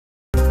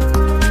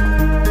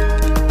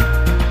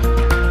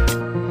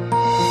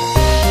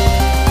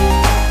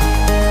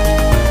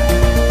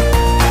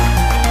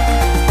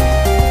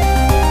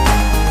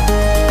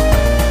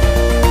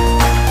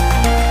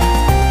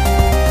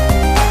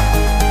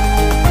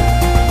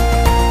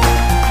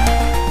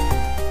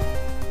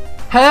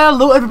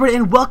Hello everybody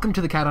and welcome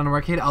to the Cat on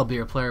Arcade. I'll be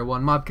your player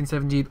 1,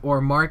 Mobkin17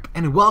 or Mark,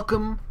 and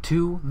welcome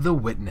to The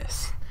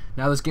Witness.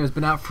 Now this game has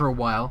been out for a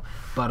while,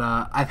 but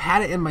I've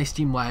had it in my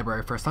Steam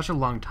library for such a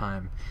long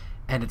time,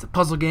 and it's a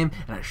puzzle game,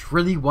 and I just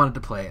really wanted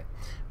to play it.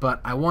 But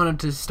I wanted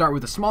to start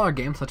with a smaller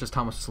game, such as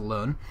Thomas Was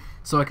Alone,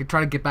 so I could try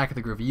to get back at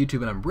the groove of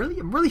YouTube, and I'm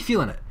really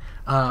feeling it.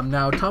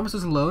 Now Thomas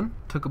Was Alone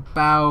took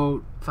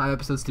about 5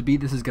 episodes to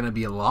beat. This is going to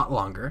be a lot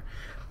longer.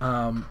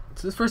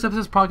 So this first episode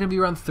is probably going to be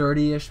around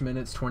 30-ish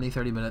minutes,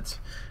 20-30 minutes.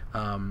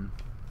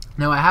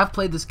 Now I have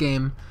played this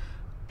game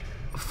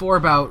for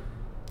about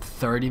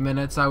 30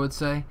 minutes, I would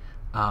say,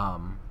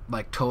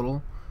 like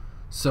total.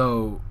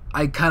 So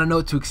I kind of know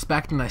what to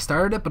expect when I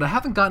started it, but I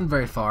haven't gotten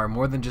very far,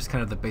 more than just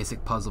kind of the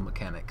basic puzzle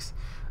mechanics.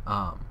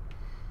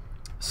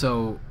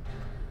 So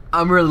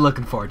I'm really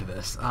looking forward to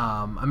this.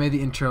 I made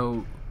the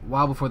intro a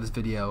while before this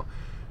video.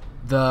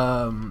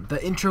 The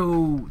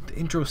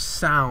intro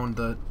sound,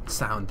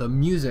 the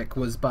music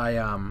was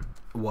by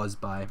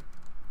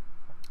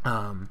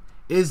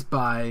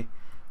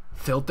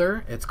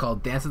Filter. It's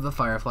called Dance of the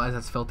Fireflies.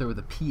 That's Filter with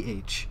a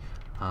PH.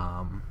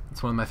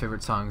 It's one of my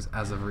favorite songs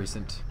as of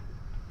recent.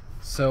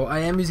 So I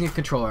am using a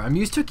controller. I'm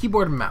used to a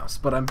keyboard and mouse,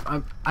 but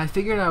I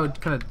figured I would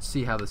kind of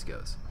see how this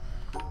goes.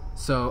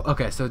 So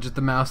okay, so just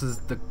the mouse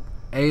is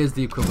A is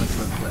the equivalent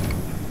to a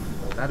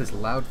click. That is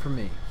loud for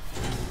me.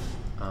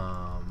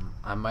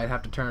 I might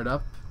have to turn it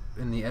up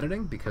in the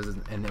editing because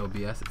in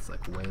OBS it's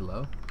like way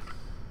low.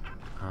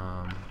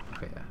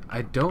 Okay, yeah.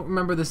 I don't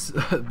remember this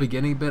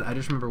beginning bit. I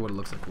just remember what it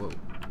looks like. Whoa.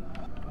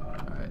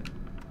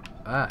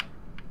 Alright.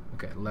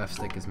 Okay, left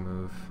stick is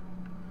move.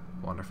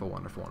 Wonderful,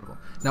 wonderful, wonderful.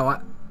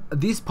 Now,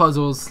 these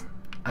puzzles,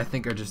 I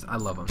think, are just, I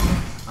love them.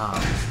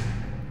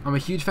 I'm a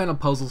huge fan of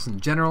puzzles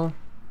in general.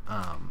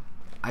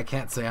 I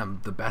can't say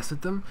I'm the best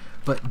at them,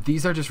 but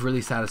these are just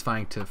really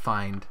satisfying to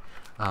find,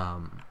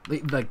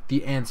 like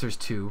the answers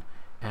to.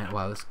 And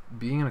wow, this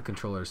being in a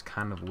controller is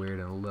kind of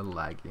weird and a little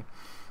laggy.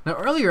 Now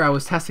earlier I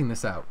was testing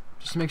this out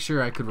just to make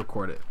sure I could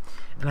record it,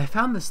 and I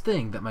found this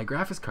thing that my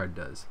graphics card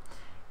does,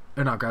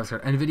 or not graphics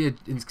card, NVIDIA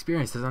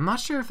Experience does. I'm not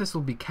sure if this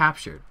will be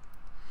captured,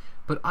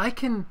 but I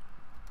can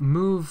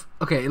move.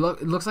 Okay, it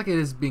looks like it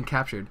is being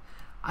captured.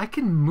 I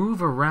can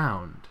move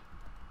around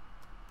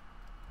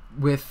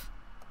with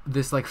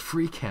this like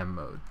free cam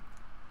mode,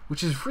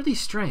 which is really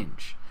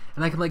strange,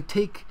 and I can like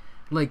take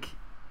like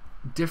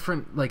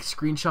different like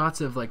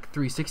screenshots of like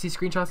 360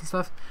 screenshots and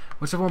stuff,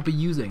 which I won't be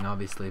using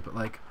obviously, but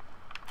like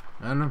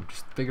I don't know,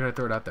 just figured I'd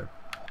throw it out there.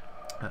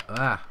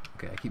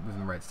 Okay, I keep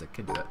moving the right stick,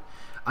 can't do that.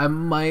 I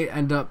might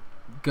end up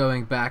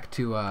going back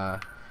to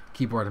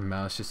keyboard and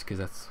mouse just because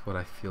that's what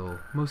I feel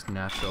most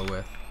natural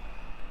with.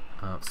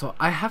 So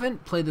I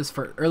haven't played this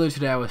for earlier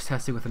today. I was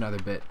testing with another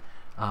bit,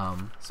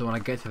 so when I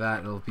get to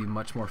that it'll be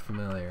much more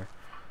familiar,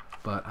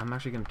 but I'm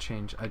actually going to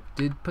change. I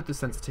did put the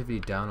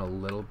sensitivity down a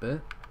little bit.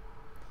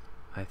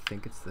 I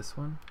think it's this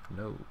one.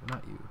 No,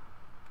 not you.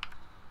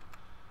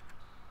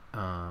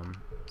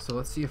 So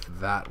let's see if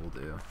that will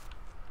do.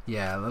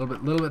 Yeah, a little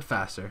bit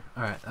faster.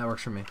 All right, that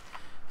works for me.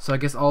 So I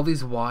guess all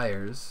these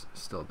wires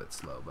still a bit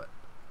slow, but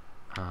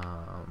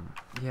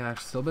yeah,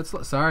 still a bit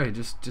slow. Sorry,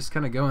 just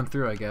kind of going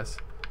through, I guess.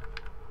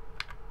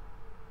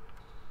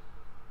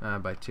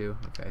 By 2.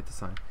 Okay, it's a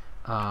sign.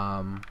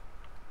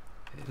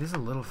 It is a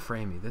little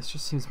framey. This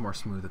just seems more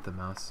smooth with the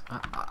mouse.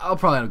 I'll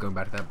probably end up going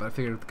back to that, but I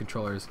figured with the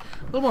controller is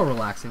a little more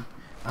relaxing.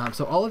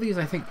 So all of these,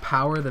 I think,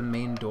 power the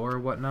main door or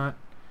whatnot.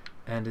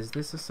 And is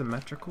this a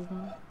symmetrical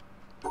one?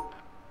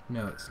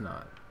 No, it's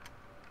not.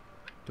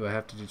 Do I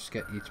have to just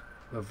get each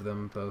of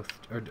them both?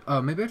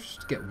 Or maybe I should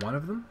just get one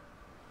of them?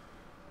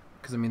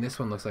 Because, I mean, this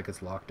one looks like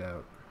it's locked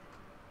out.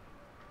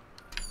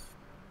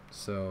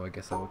 So I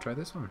guess I will try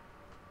this one.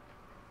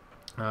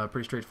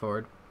 Pretty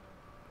straightforward.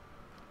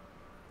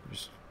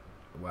 Just,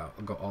 wow,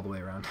 I'll go all the way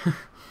around.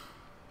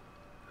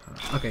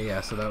 Okay,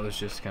 yeah, so that was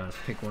just kind of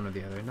pick one or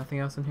the other. Nothing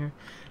else in here?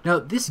 Now,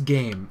 this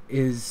game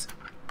is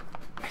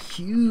a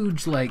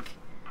huge, like,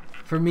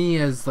 for me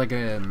as, like,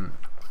 a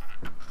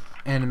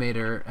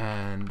animator,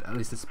 and at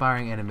least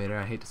aspiring animator.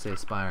 I hate to say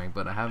aspiring,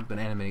 but I haven't been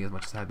animating as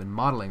much as I've been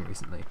modeling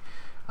recently.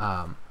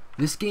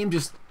 This game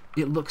just,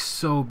 it looks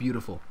so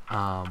beautiful.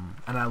 And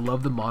I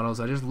love the models.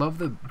 I just love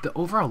the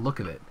overall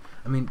look of it.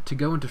 I mean, to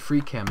go into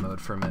free cam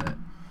mode for a minute,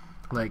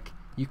 like,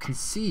 you can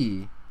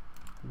see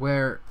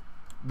where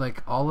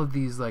like all of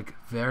these like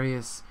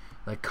various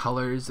like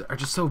colors are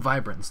just so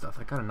vibrant and stuff.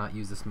 I gotta not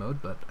use this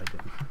mode, but I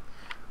did.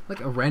 Like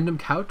a random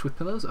couch with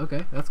pillows.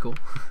 Okay, that's cool.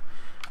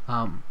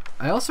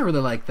 I also really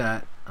like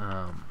that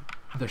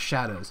the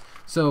shadows.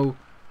 So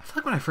I feel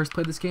like when I first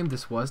played this game,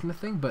 this wasn't a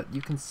thing, but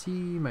you can see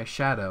my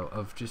shadow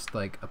of just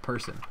like a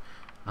person.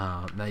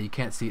 Now you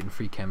can't see it in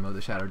free cam mode.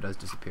 The shadow does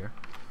disappear.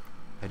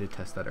 I did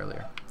test that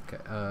earlier.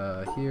 Okay,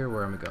 here,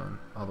 where am I going?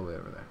 All the way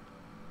over there.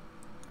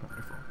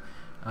 Wonderful.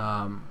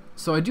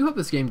 So I do hope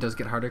this game does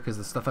get harder, because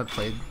the stuff I've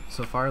played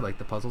so far, like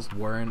the puzzles,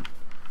 weren't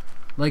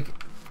like,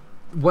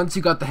 once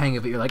you got the hang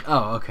of it, you're like,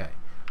 oh, okay.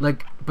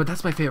 Like, but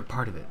that's my favorite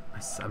part of it.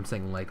 I'm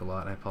saying like a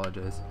lot. I apologize. Oh, I'm trying to get all the way around to over there. Okay. So I feel like when I first played this game, this wasn't a thing, but you can see my shadow of just like a person. Now you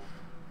can't see it in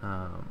free cam mode. The shadow does disappear. I did test that earlier. Okay, here, where am I going? All the way over there. Wonderful. So I do hope this game does get harder, because the stuff I've played so far, like the puzzles, weren't like, once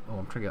you got the hang of it, you're like, oh, okay. Like, but that's my favorite part of it. I'm saying like a lot. I apologize.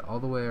 I'm trying to get all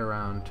the way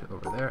around to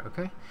over there.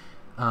 Okay.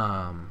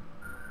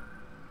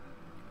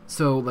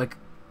 So like,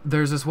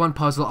 there's this one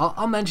puzzle.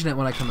 I'll mention it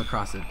when I come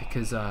across it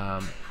because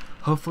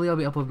hopefully I'll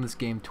be uploading this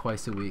game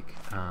twice a week,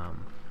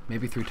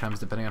 maybe 3 times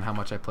depending on how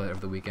much I play it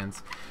over the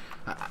weekends.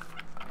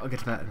 I'll get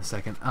to that in a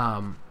second.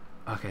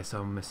 Okay,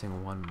 so I'm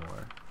missing one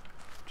more,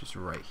 just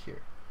right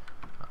here.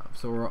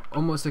 So we're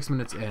almost 6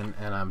 minutes in,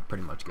 and I'm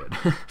pretty much good.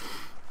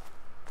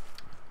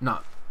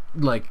 Not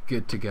like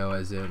good to go,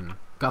 as in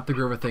got the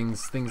groove of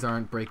things. Things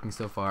aren't breaking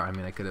so far. I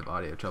mean, I could have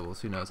audio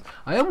troubles. Who knows?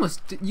 I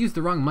almost used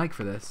the wrong mic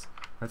for this.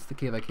 That's the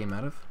cave I came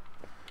out of.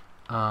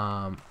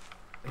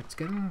 It's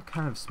getting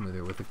kind of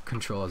smoother with the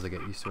control as I get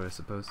used to it, I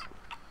suppose.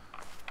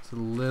 It's a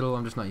little.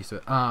 I'm just not used to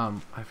it.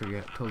 I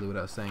forget totally what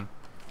I was saying.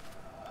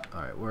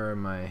 All right, where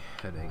am I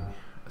heading?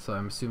 So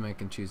I'm assuming I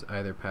can choose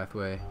either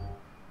pathway.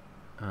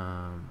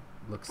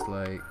 Looks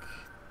like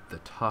the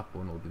top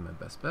one will be my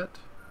best bet.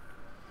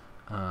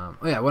 Oh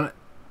yeah, oh,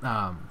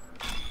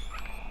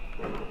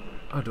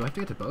 do I have to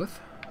get to both?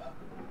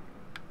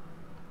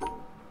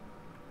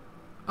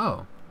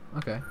 Oh,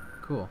 okay,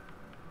 cool.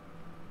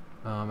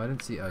 I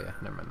didn't see. Oh yeah,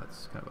 never mind.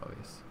 That's kind of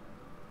obvious.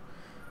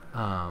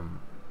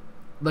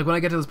 Like when I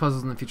get to those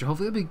puzzles in the future,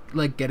 hopefully I'll be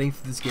like getting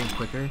through this game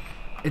quicker.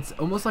 It's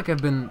almost like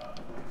I've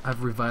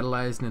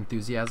revitalized an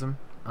enthusiasm.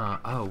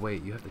 Oh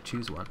wait, you have to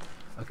choose one.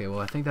 Okay, well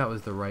I think that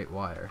was the right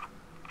wire.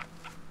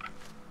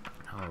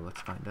 Oh,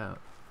 let's find out.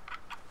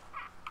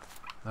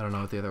 I don't know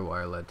what the other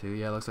wire led to.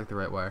 Yeah, it looks like the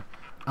right wire.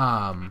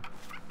 Kind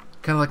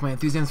of like my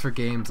enthusiasm for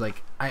games.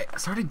 Like I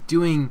started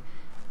doing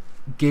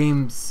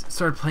games,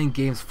 started playing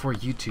games for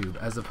YouTube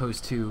as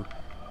opposed to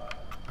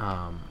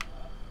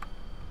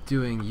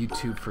doing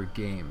YouTube for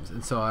games,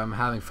 and so I'm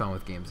having fun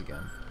with games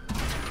again,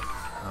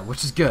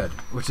 which is good.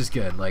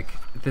 Like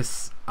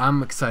this,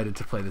 I'm excited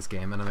to play this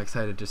game, and I'm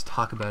excited to just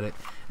talk about it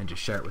and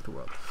just share it with the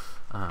world.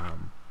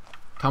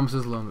 Thomas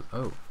was alone.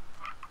 Oh.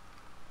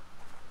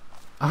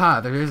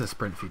 Aha, there is a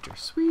sprint feature.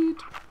 Sweet.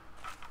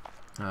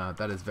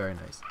 That is very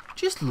nice.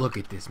 Just look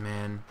at this,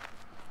 man.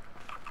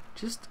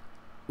 Just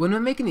when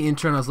I'm making the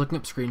intro and I was looking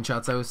up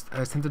screenshots, I was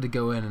tempted to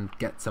go in and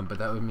get some, but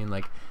that would mean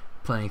like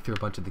playing through a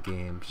bunch of the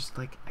game. Just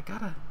like I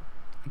gotta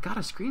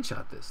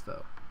screenshot this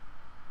though.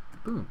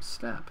 Boom,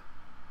 snap.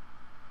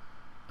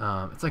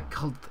 It's like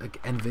called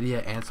like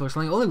NVIDIA Ansel or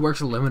something. It only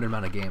works a limited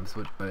amount of games,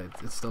 but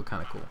it's still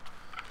kind of cool.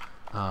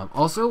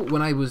 Also,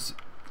 when I was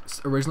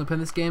originally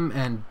playing this game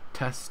and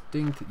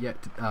testing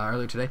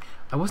earlier today,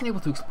 I wasn't able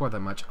to explore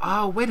that much.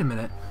 Oh, wait a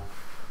minute.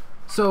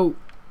 So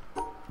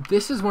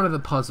this is one of the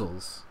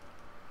puzzles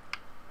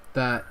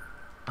that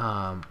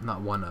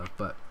not one of,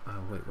 but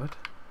wait, what?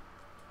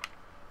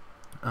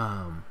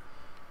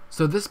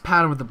 So this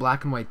pattern with the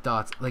black and white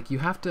dots, like you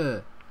have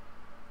to,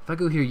 if I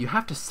go here, you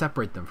have to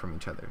separate them from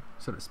each other,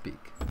 so to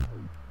speak.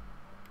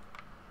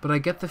 But I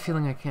get the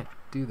feeling I can't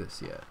do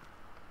this yet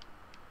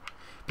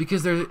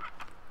because there's.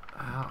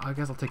 I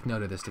guess I'll take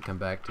note of this to come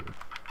back to.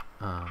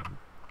 But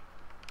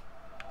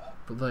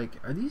like,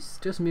 are these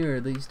just me or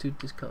are these two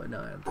discolored?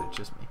 No, I don't think it's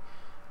just me.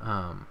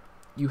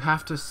 You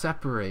have to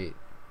separate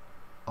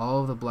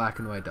all of the black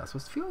and white dots,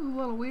 which feels a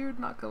little weird,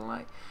 not gonna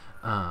lie.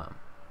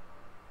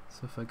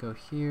 So if I go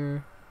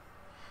here,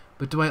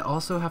 but do I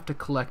also have to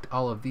collect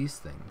all of these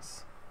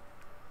things?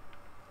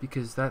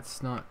 Because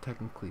that's not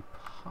technically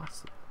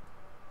possible.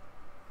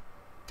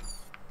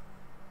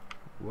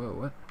 Whoa,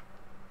 what?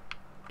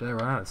 Did I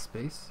run out of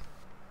space?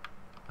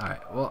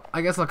 Alright, well,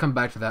 I guess I'll come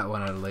back to that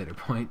one at a later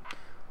point.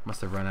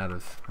 Must have run out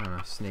of, I don't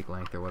know, snake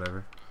length or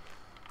whatever.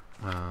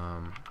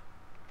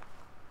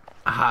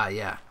 Aha,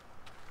 yeah.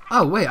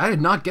 Oh, wait, I did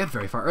not get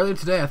very far. Earlier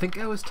today, I think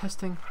I was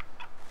testing.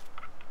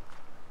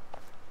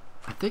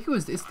 I think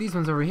it's these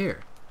ones over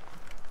here.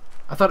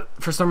 I thought,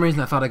 for some reason,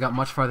 I thought I got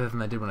much farther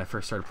than I did when I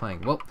first started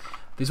playing. Well,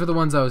 these were the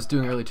ones I was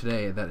doing earlier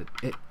today. That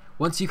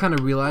once you kind of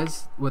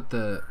realize what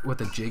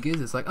the jig is,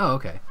 it's like, oh,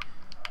 okay.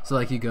 So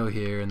like you go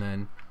here and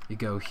then you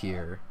go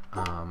here,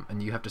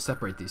 and you have to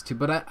separate these two.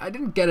 But I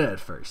didn't get it at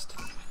first.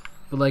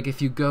 But like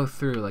if you go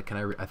through, like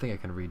I think I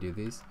can redo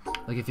these.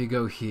 Like if you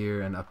go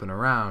here and up and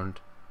around,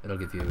 it'll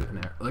give you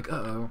an error. Like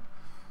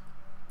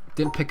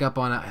didn't pick up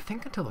on it. I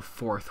think until the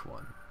fourth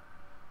one,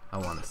 I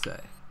want to say.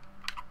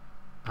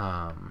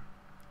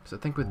 So I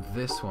think with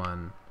this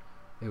one,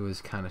 it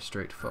was kind of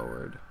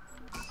straightforward.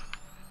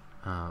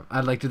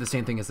 I'd like do the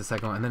same thing as the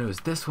second one, and then it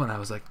was this one. I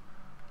was like,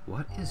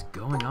 what is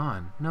going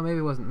on? No, maybe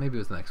it wasn't. Maybe it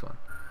was the next one.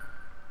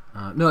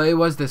 No, it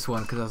was this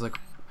one because I was like,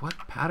 what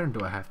pattern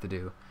do I have to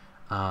do?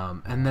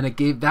 And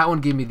then that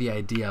one gave me the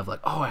idea of like,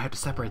 oh, I have to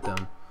separate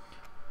them.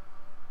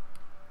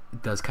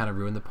 It does kind of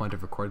ruin the point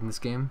of recording this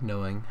game,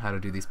 knowing how to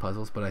do these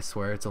puzzles, but I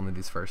swear it's only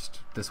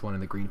this one in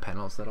the green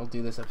panels that'll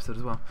do this episode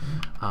as well.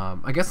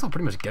 I guess I'll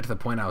pretty much get to the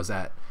point I was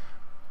at.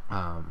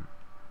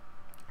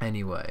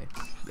 Anyway,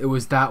 it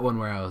was that one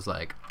where I was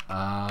like,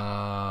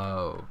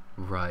 oh,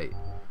 right.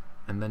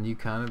 And then you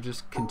kind of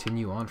just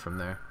continue on from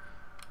there.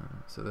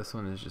 So this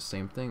one is just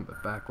same thing,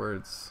 but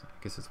backwards.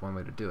 I guess it's one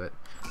way to do it.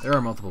 There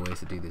are multiple ways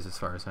to do these as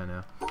far as I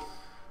know.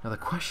 Now the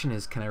question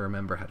is, can I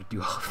remember how to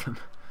do all of them?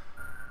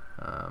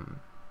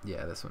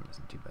 Yeah, this one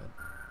isn't too bad.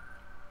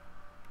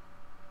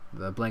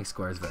 The blank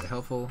square is very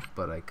helpful,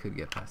 but I could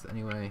get past it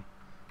anyway.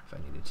 if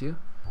I needed to.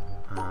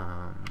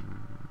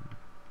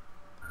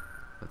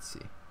 Let's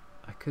see.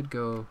 I could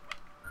go.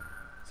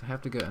 So I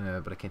have to go.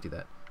 No, but I can't do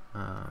that.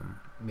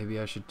 Maybe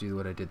I should do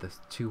what I did the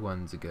 2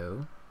 ones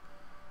ago.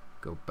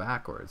 Go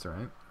backwards,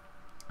 right?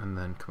 And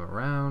then come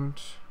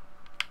around.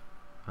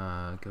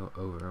 Go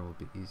over will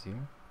be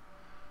easier.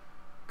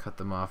 Cut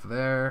them off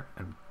there,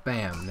 and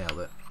bam, nailed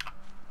it.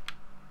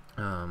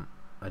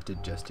 I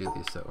did just do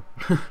these, so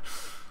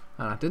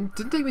didn't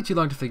take me too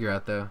long to figure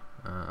out though.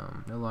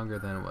 No longer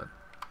than what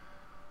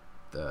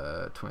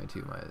the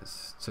 22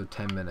 miles, so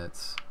 10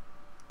 minutes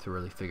to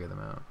really figure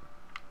them out.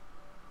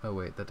 Oh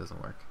wait, that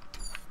doesn't work.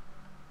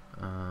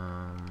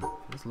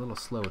 It's a little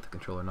slow with the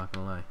controller, not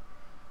gonna lie.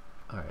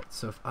 Alright,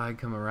 so if I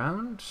come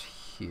around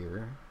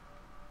here,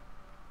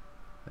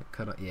 I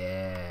cut off,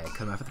 yeah,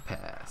 cut them off at the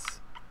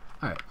pass.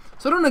 Alright,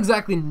 so I don't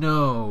exactly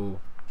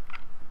know.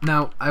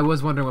 Now, I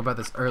was wondering about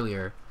this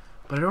earlier,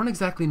 but I don't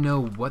exactly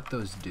know what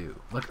those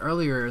do. Like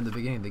earlier in the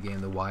beginning of the game,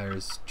 the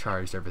wires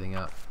charged everything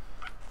up.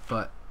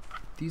 But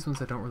these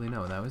ones I don't really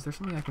know. Now, is there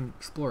something I can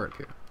explore up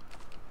here?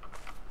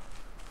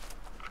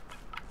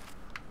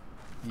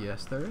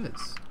 Yes, there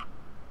is.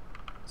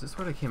 Is this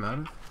what I came out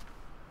of?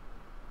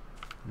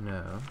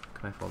 No.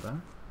 Can I fall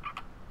down?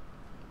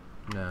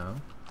 No.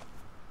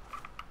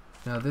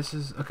 Now this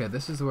is, okay,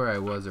 this is where I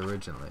was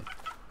originally.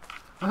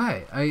 Oh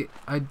hey,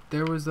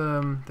 there was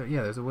yeah,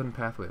 there's a wooden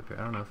pathway up here.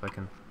 I don't know if I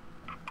can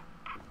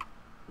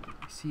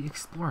see.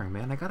 Exploring,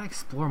 man, I gotta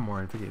explore more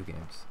in video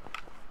games.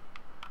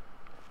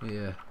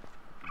 Yeah.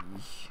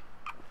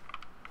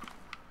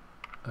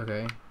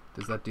 Okay,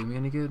 does that do me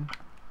any good?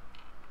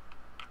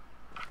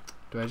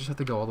 Do I just have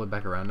to go all the way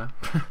back around now?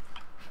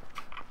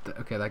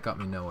 Okay, that got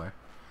me nowhere.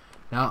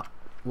 Now,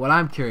 what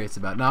I'm curious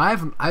about, now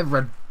I've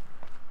read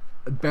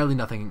barely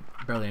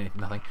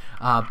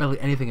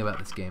anything about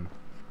this game.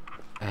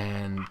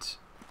 And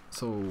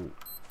so,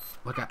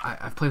 like,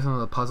 I've played some of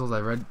the puzzles. I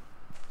read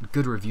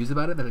good reviews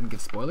about it that didn't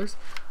give spoilers.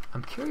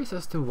 I'm curious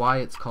as to why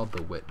it's called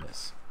The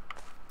Witness.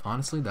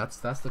 Honestly, that's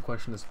the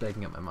question that's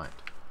begging up my mind.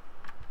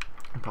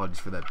 Apologies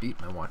for that beep.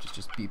 My watch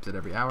just beeps at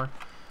every hour.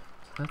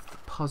 So that's the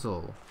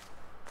puzzle.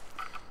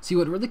 See,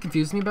 what really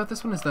confused me about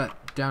this one is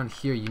that down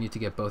here you need to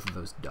get both of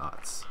those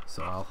dots.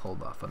 So I'll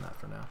hold off on that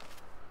for now.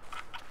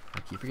 I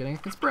keep forgetting I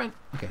can sprint.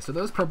 Okay, so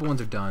those purple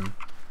ones are done.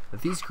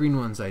 But these green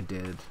ones I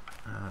did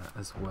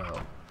as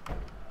well.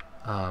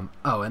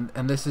 Oh,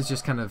 and this is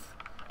just kind of,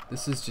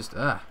 this is just,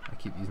 I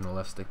keep using the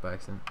left stick by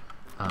accident.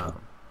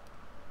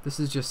 This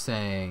is just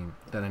saying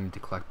that I need to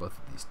collect both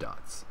of these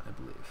dots, I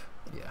believe.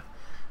 Yeah.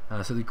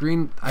 So the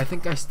green, I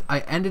think I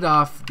ended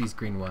off these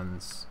green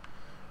ones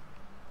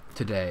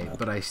today,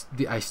 but I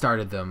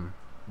started them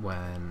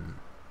when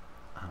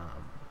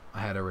I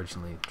had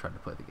originally tried to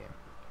play the game,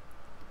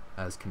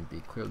 as can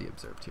be clearly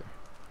observed here.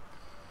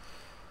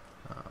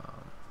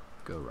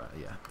 Go right,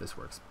 yeah, this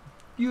works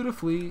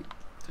beautifully.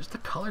 Just the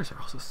colors are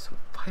also so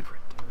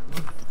vibrant. I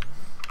love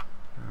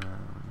it.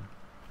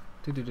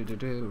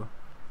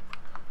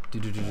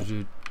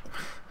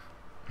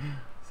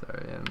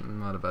 Sorry, I'm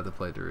not about to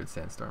play Druid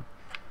Sandstorm.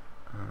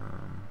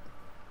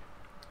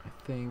 I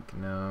think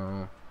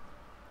no,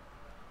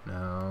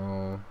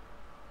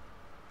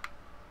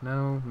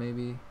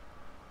 maybe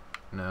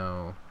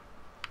no.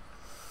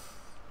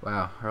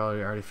 Wow, we're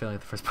already failing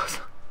at the first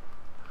puzzle.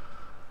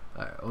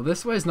 Alright, well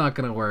this way's not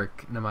gonna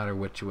work no matter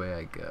which way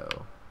I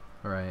go.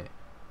 Alright.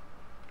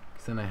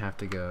 Because then I have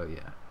to go,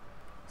 yeah.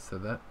 So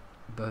that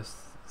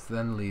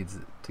then leads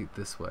to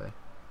this way.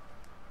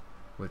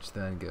 Which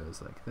then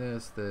goes like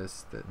this,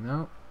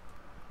 no.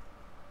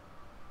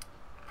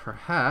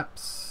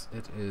 Perhaps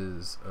it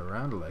is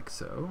around like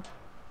so.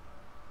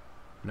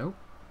 Nope.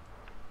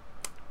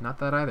 Not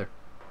that either.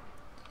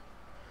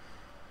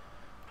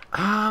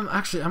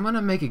 Actually, I'm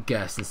gonna make a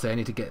guess and say I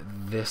need to get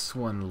this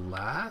one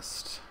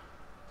last.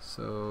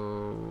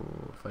 So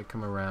if I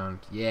come around,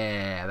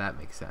 yeah, that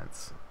makes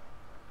sense.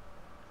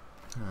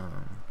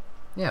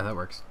 Yeah, that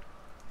works.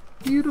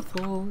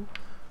 Beautiful.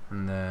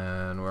 And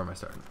then where am I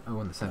starting?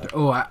 Oh, in the center.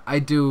 Oh, I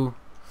do.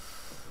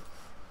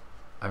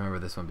 I remember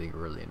this one being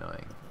really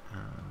annoying.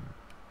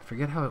 I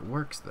forget how it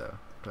works though.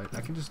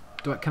 I can just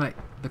can I?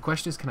 The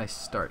question is, can I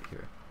start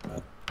here?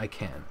 I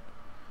can.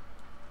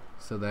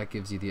 So that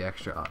gives you the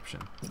extra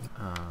option.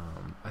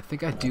 I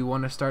think I do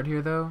want to start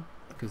here though,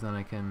 because then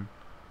I can.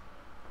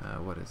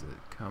 What is it?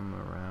 Come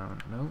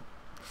around? Nope.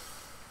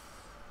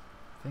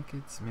 I think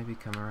it's maybe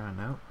come around.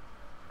 Nope.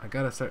 I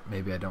gotta start.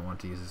 Maybe I don't want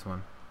to use this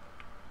one.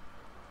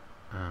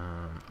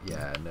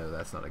 Yeah, no,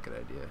 that's not a good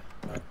idea.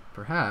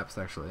 Perhaps,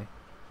 actually.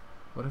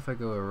 What if I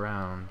go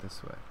around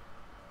this way?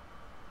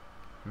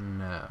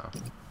 No.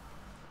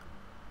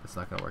 That's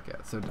not gonna work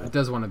out. So it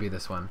does want to be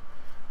this one.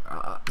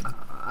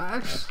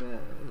 Actually,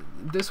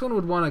 this one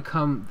would want to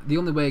come. The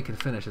only way it can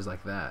finish is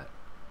like that.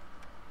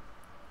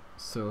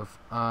 So if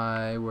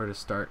I were to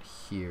start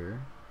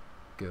here,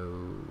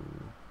 go.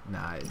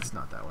 Nah, it's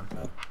not that one.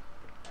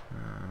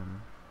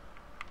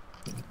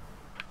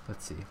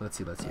 Let's see.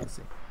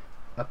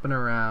 Up and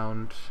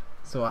around.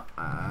 So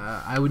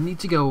I would need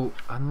to go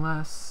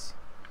unless,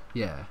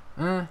 yeah.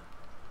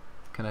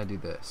 Can I do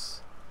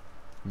this?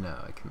 No,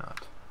 I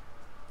cannot.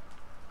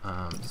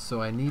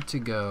 So I need to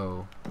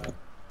go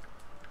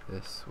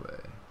this way.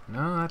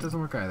 No, that doesn't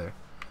work either.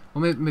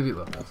 Well, maybe it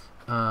will.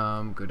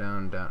 Go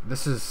down, down.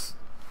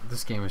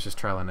 This game is just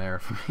trial and error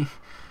for me.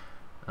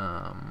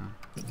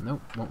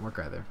 Nope, won't work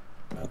either.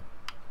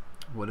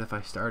 What if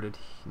I started?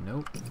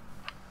 Nope.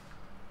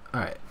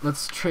 Alright,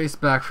 let's trace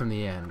back from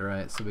the end,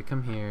 right? So we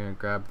come here,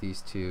 grab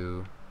these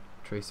two,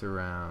 trace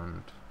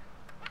around.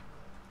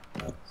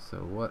 So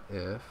what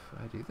if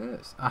I do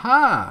this?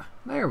 Aha!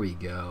 There we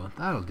go.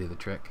 That'll do the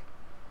trick.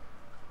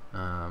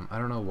 I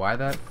don't know why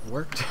that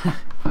worked,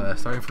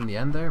 starting from the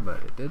end there,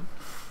 but it did.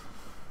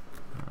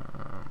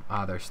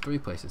 There's 3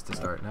 places to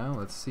start now.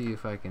 Let's see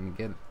if I can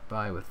get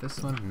by with this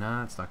one.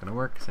 Nah, it's not gonna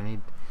work because I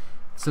need.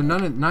 So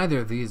neither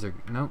of these are.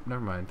 Nope,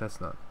 never mind.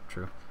 That's not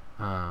true.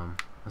 I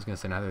was gonna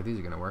say neither of these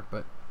are gonna work,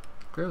 but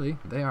clearly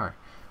they are.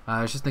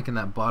 I was just thinking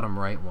that bottom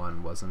right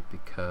one wasn't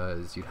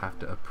because you'd have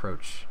to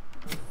approach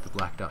the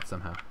black dot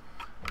somehow.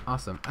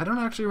 Awesome. I don't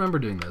actually remember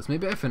doing those.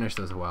 Maybe I finished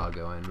those a while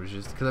ago, and was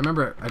just because I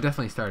remember I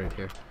definitely started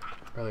here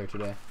earlier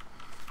today.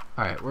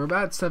 All right, we're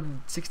about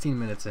 16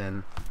 minutes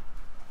in.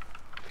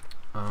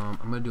 I'm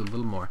gonna do a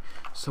little more.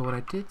 So what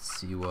I did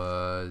see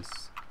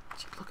was,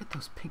 gee, look at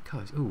those pink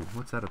colors. Ooh,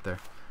 what's that up there?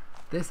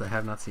 This I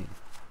have not seen.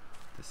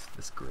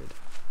 This grid.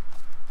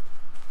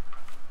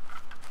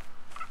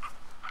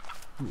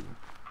 Ooh,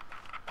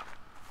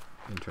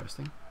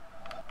 interesting.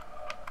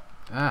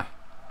 Ah,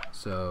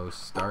 so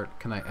start.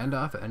 Can I end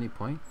off at any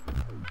point?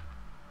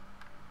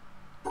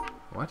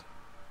 What?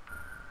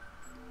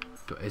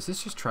 Is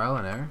this just trial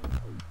and error?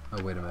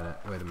 Oh, wait a minute.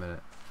 Wait a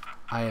minute.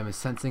 I am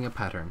sensing a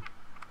pattern.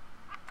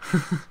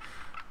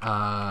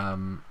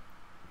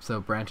 So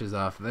branches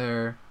off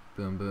there,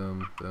 boom,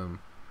 boom, boom.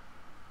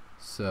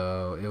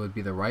 So it would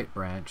be the right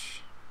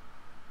branch,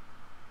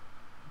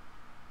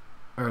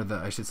 or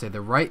I should say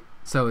the right.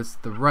 So it's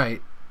the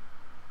right,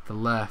 the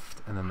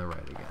left, and then the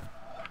right again.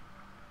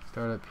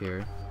 Start up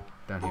here,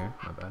 down here,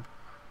 my bad.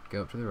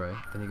 Go up to the right,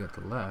 then you go to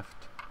the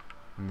left,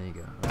 and then you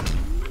go.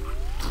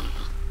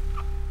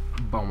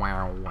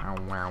 Wow, wow,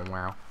 wow,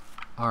 wow.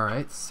 All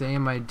right,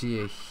 same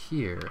idea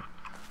here.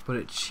 But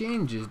it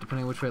changes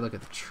depending on which way I look at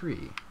the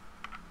tree.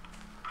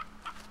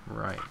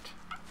 Right.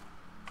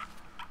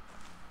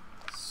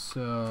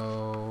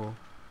 So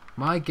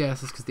my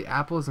guess is because the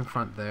apple is in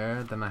front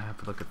there, then I have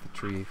to look at the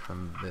tree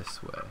from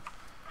this way.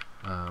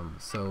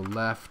 So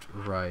left,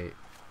 right,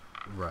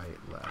 right,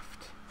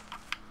 left.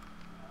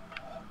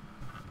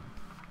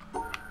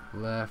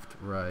 Left,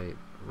 right,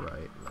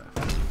 right,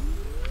 left.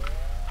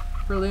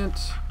 Brilliant.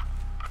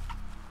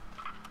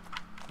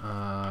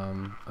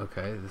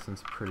 Okay, this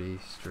one's pretty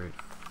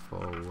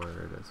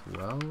straightforward as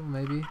well,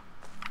 maybe.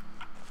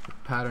 The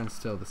pattern's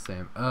still the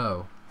same.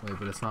 Oh, wait,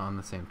 but it's not on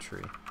the same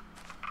tree.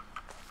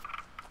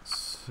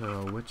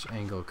 So which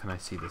angle can I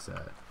see this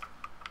at?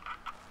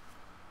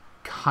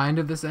 Kind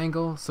of this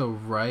angle, so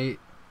right,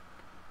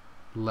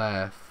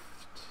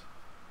 left.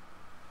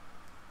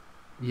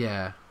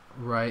 Yeah,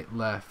 right,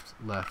 left,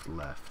 left,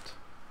 left.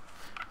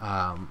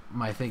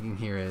 My thinking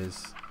here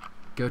is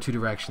go 2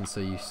 directions, so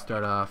you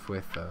start off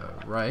with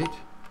right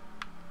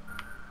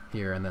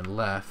here and then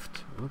left.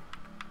 Whoop.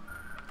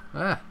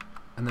 Ah,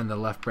 and then the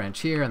left branch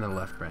here and then the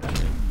left branch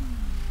here.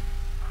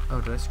 Oh,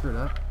 did I screw it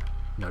up?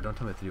 No, don't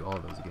tell me I have to do all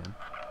of those again.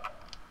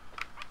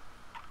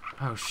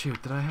 Oh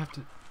shoot, did I have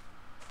to?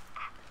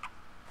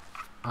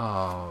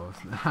 Oh,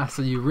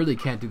 so you really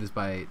can't do this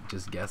by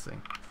just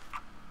guessing.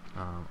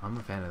 I'm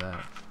a fan of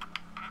that.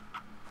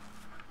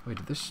 Wait,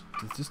 did this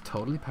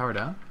totally power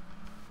down?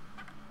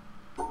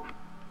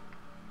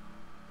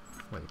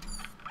 Wait,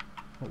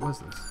 what was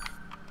this?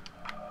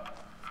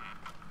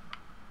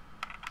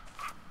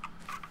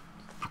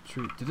 The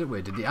tree,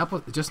 did the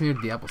apple, it just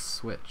needed the apple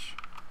switch.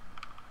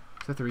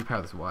 So I have to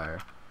repower this wire.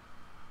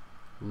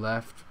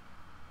 Left,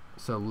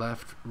 so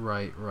left,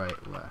 right,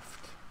 right,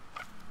 left.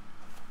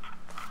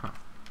 Huh.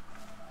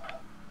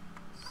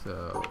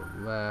 So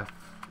left,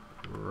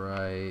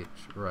 right,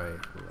 right,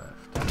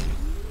 left.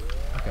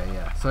 Okay,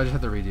 yeah, so I just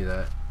have to redo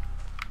that.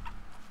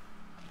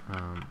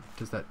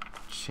 Does that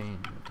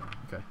change?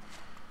 Okay.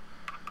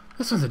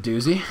 This one's a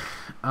doozy.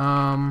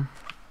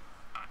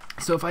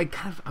 So if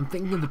I'm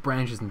thinking of the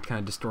branches and kind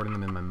of distorting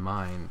them in my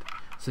mind.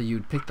 So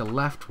you'd pick the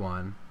left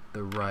one,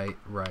 the right,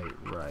 right,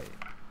 right.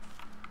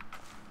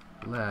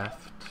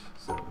 Left,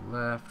 so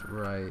left,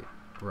 right,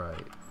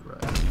 right,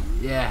 right.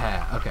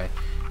 Yeah, okay.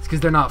 It's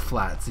because they're not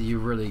flat, so you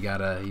really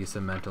gotta use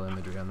some mental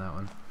imagery on that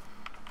one.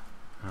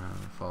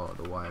 Follow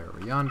the wire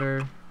over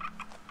yonder.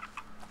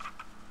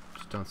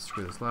 Just don't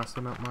screw this last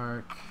one up,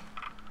 Mark.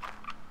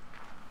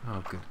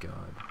 Oh, good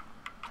God.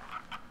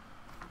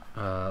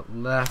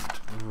 Left,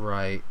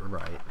 right,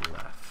 right,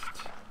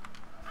 left.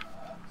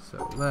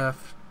 So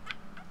left,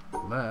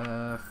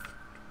 left,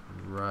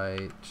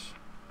 right,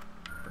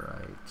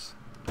 right.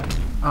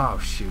 Oh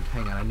shoot,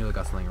 hang on, I knew I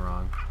got something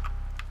wrong.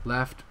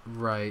 Left,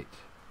 right.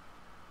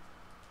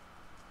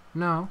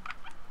 No.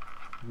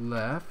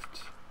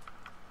 Left,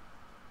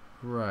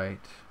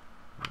 right,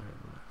 right,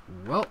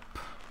 left. Welp.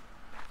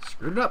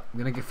 screwed it up. I'm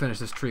gonna finish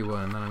this tree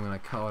one, and then I'm gonna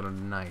call it a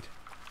night.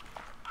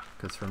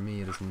 Because for me,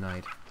 it is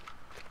night.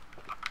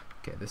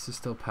 Okay, this is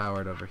still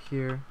powered over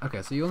here.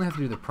 Okay, so you only have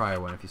to do the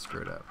prior one if you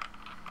screw it up.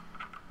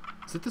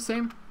 Is it the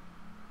same?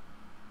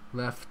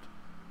 Left,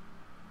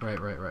 right,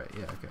 right, right.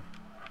 Yeah, okay.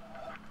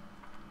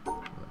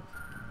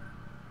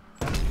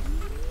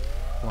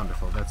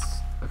 Wonderful. That's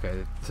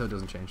okay. So it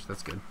doesn't change.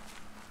 That's good.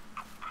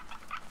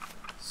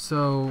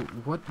 So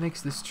what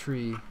makes this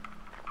tree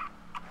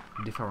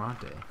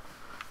differente?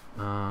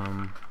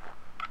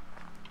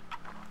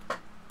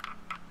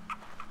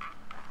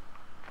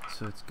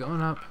 So it's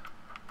going up.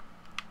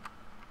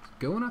 It's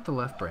going up the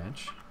left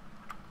branch.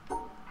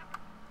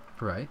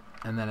 Right,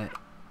 and then it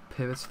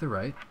pivots to the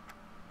right.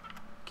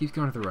 Keeps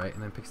going to the right,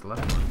 and then picks the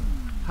left one.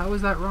 How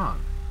is that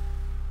wrong?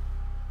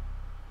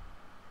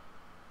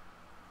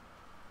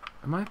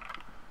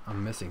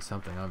 I'm missing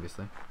something,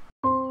 obviously.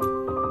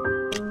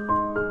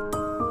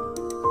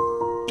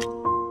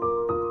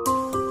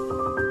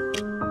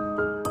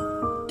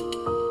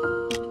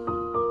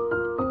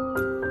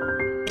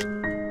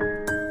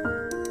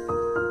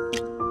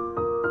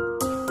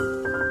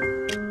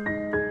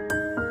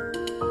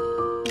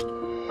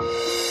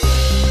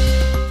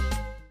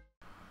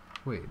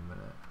 Wait a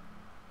minute.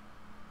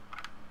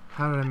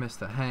 How did I miss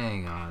that?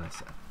 Hang on a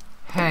sec.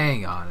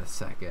 Hang on a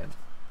second.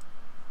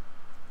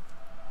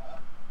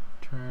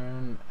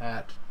 Turn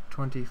at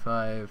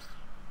 25:10.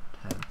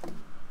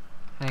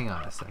 Hang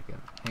on a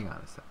second. Hang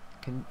on a sec.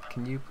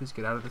 Can you please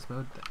get out of this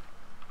mode?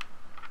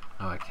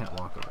 Oh, I can't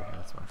walk over here.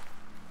 That's why.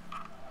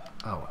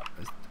 Oh,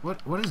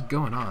 what is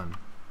going on?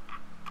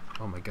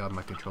 Oh my god,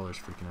 my controller's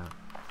freaking out.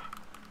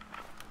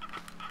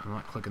 I'm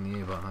not clicking the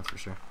A button, that's for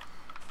sure.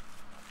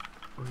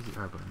 What does the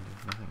R button do?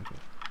 Nothing. Okay.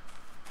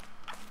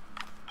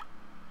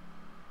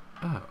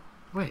 Oh,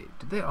 wait.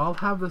 Did they all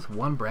have this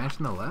one branch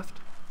on the left?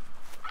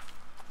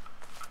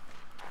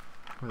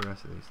 Where are the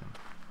rest of these things?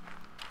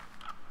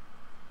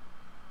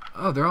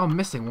 Oh, they're all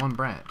missing one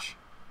branch.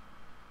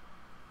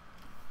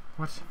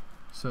 What?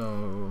 So,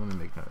 let me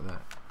make note of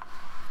that.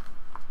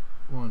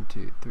 1,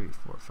 2, 3,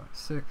 4, 5,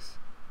 6.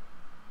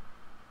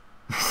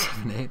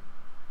 7, 8.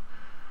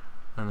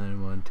 And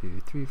then 1, 2,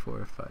 3,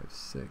 4, 5,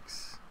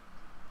 6.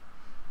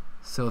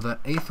 So the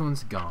 8th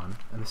one's gone,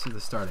 and this is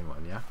the starting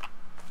one, yeah?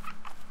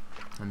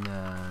 And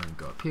then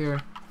go up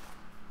here.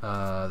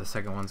 The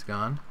second one's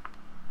gone.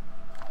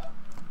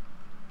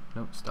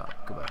 Nope,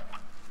 stop. Go back.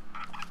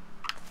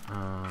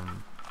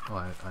 Oh,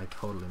 I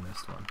totally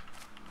missed one.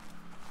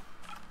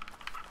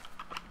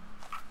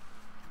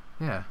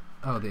 Yeah.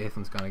 Oh, the 8th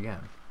one's gone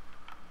again.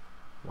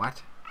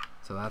 What?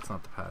 So that's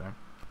not the pattern.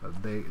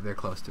 But they're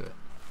close to it.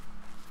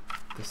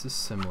 This is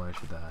similar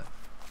to that.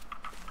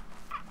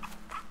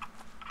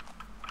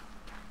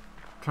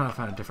 I'm trying to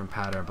find a different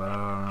pattern, but I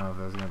don't know if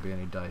there's going to be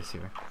any dice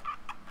here.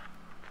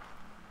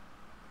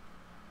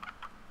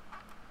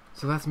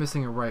 So that's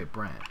missing a right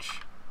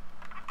branch.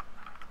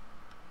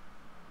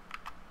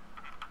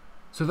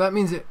 So that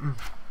means it...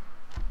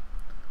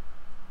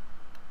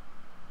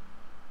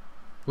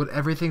 Would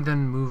everything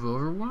then move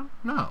over one?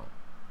 No.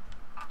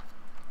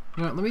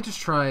 You know what, let me just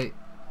try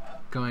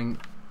going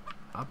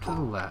up to the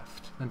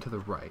left, then to the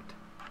right.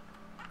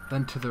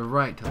 Then to the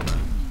right to the left.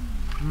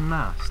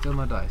 Nah, still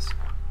no dice.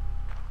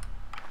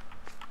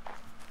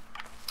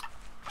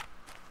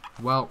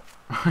 Well,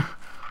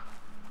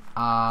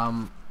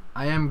 I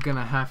am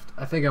gonna have to,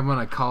 I think I'm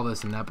gonna call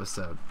this an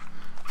episode.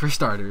 For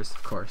starters,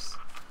 of course.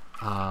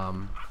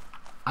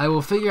 I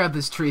will figure out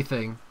this tree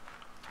thing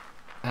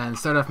and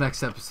start off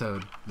next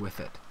episode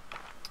with it.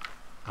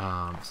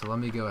 So let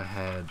me go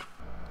ahead.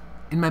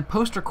 In my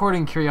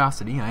post-recording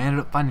curiosity, I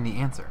ended up finding the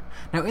answer.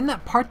 Now, in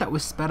that part that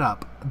was sped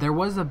up, there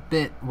was a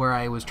bit where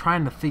I was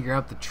trying to figure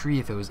out the tree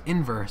if it was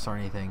inverse or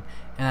anything,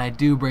 and I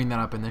do bring that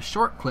up in this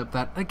short clip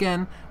that,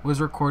 again,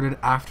 was recorded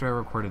after I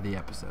recorded the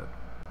episode.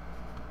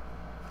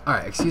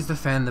 Alright, excuse the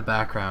fan in the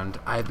background.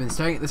 I've been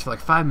staring at this for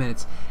like 5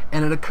 minutes,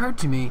 and it occurred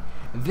to me,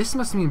 this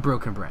must mean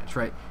broken branch,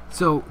 right?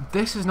 So,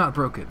 this is not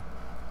broken,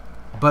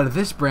 but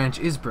this branch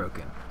is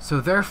broken.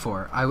 So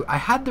therefore, I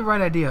had the right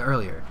idea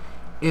earlier.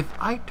 If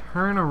I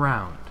turn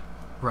around,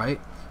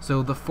 right,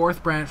 so the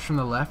 4th branch from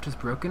the left is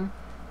broken,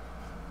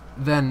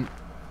 then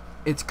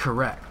it's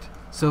correct.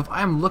 So if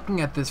I'm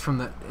looking at this from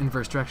the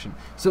inverse direction,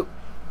 so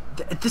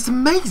this is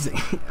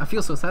amazing. I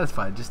feel so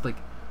satisfied just like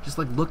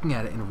looking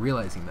at it and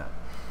realizing that.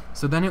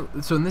 So then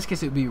so in this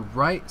case it would be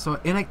right. So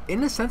in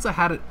a sense I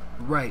had it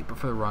right, but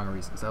for the wrong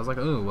reasons. I was like,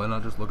 oh, why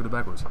not just look at it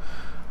backwards?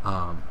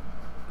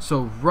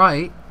 So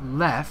right,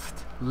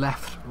 left,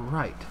 left,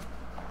 right.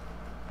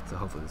 So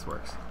hopefully this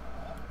works.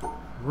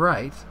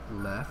 Right,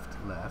 left,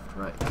 left,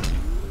 right.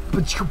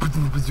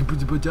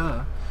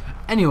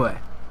 Anyway,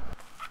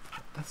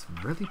 that's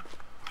really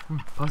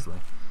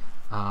puzzling.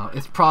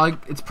 It's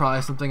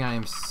probably something I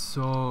am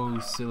so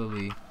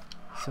silly.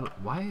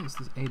 Why is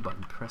this A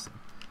button pressing?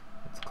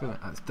 It's clearly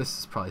this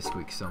is probably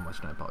squeaks so much,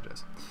 and I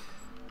apologize.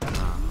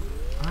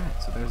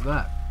 Alright, so there's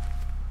that.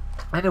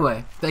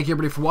 Anyway, thank you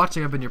everybody for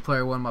watching. I've been your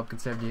player 1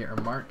 Mobkin78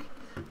 or Mark.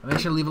 Make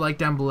sure to leave a like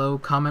down below.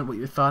 Comment what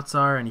your thoughts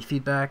are, any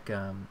feedback.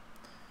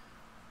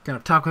 kind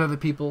of talk with other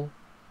people.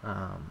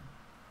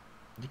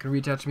 You can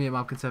reach out to me at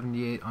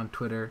Mobkin78 on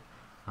Twitter,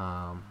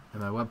 and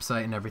my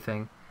website and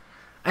everything.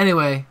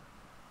 Anyway,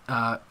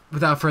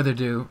 without further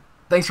ado,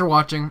 thanks for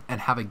watching,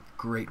 and have a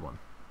great one.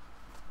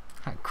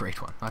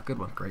 Great one. Not good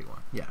one, great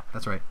one. Yeah,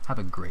 that's right. Have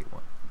a great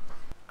one.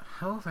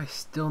 How have I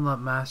still not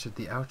mastered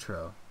the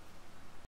outro?